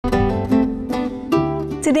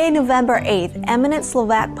Today, November 8th, eminent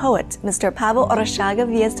Slovak poet Mr. Pavol Orszagh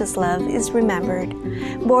Hylezdoslav is remembered.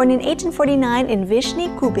 Born in 1849 in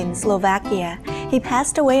Vyšný Kubín, Slovakia, he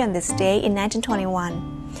passed away on this day in 1921.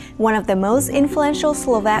 One of the most influential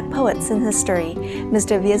Slovak poets in history,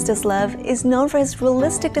 Mr. Hylezdoslav is known for his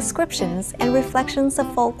realistic descriptions and reflections of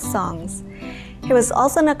folk songs. He was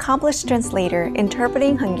also an accomplished translator,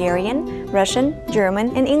 interpreting Hungarian, Russian,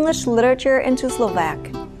 German, and English literature into Slovak.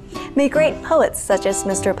 May great poets such as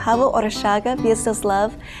Mr. Pavol Orszagh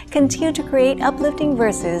Hylezdoslav continue to create uplifting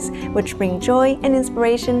verses which bring joy and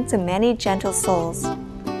inspiration to many gentle souls.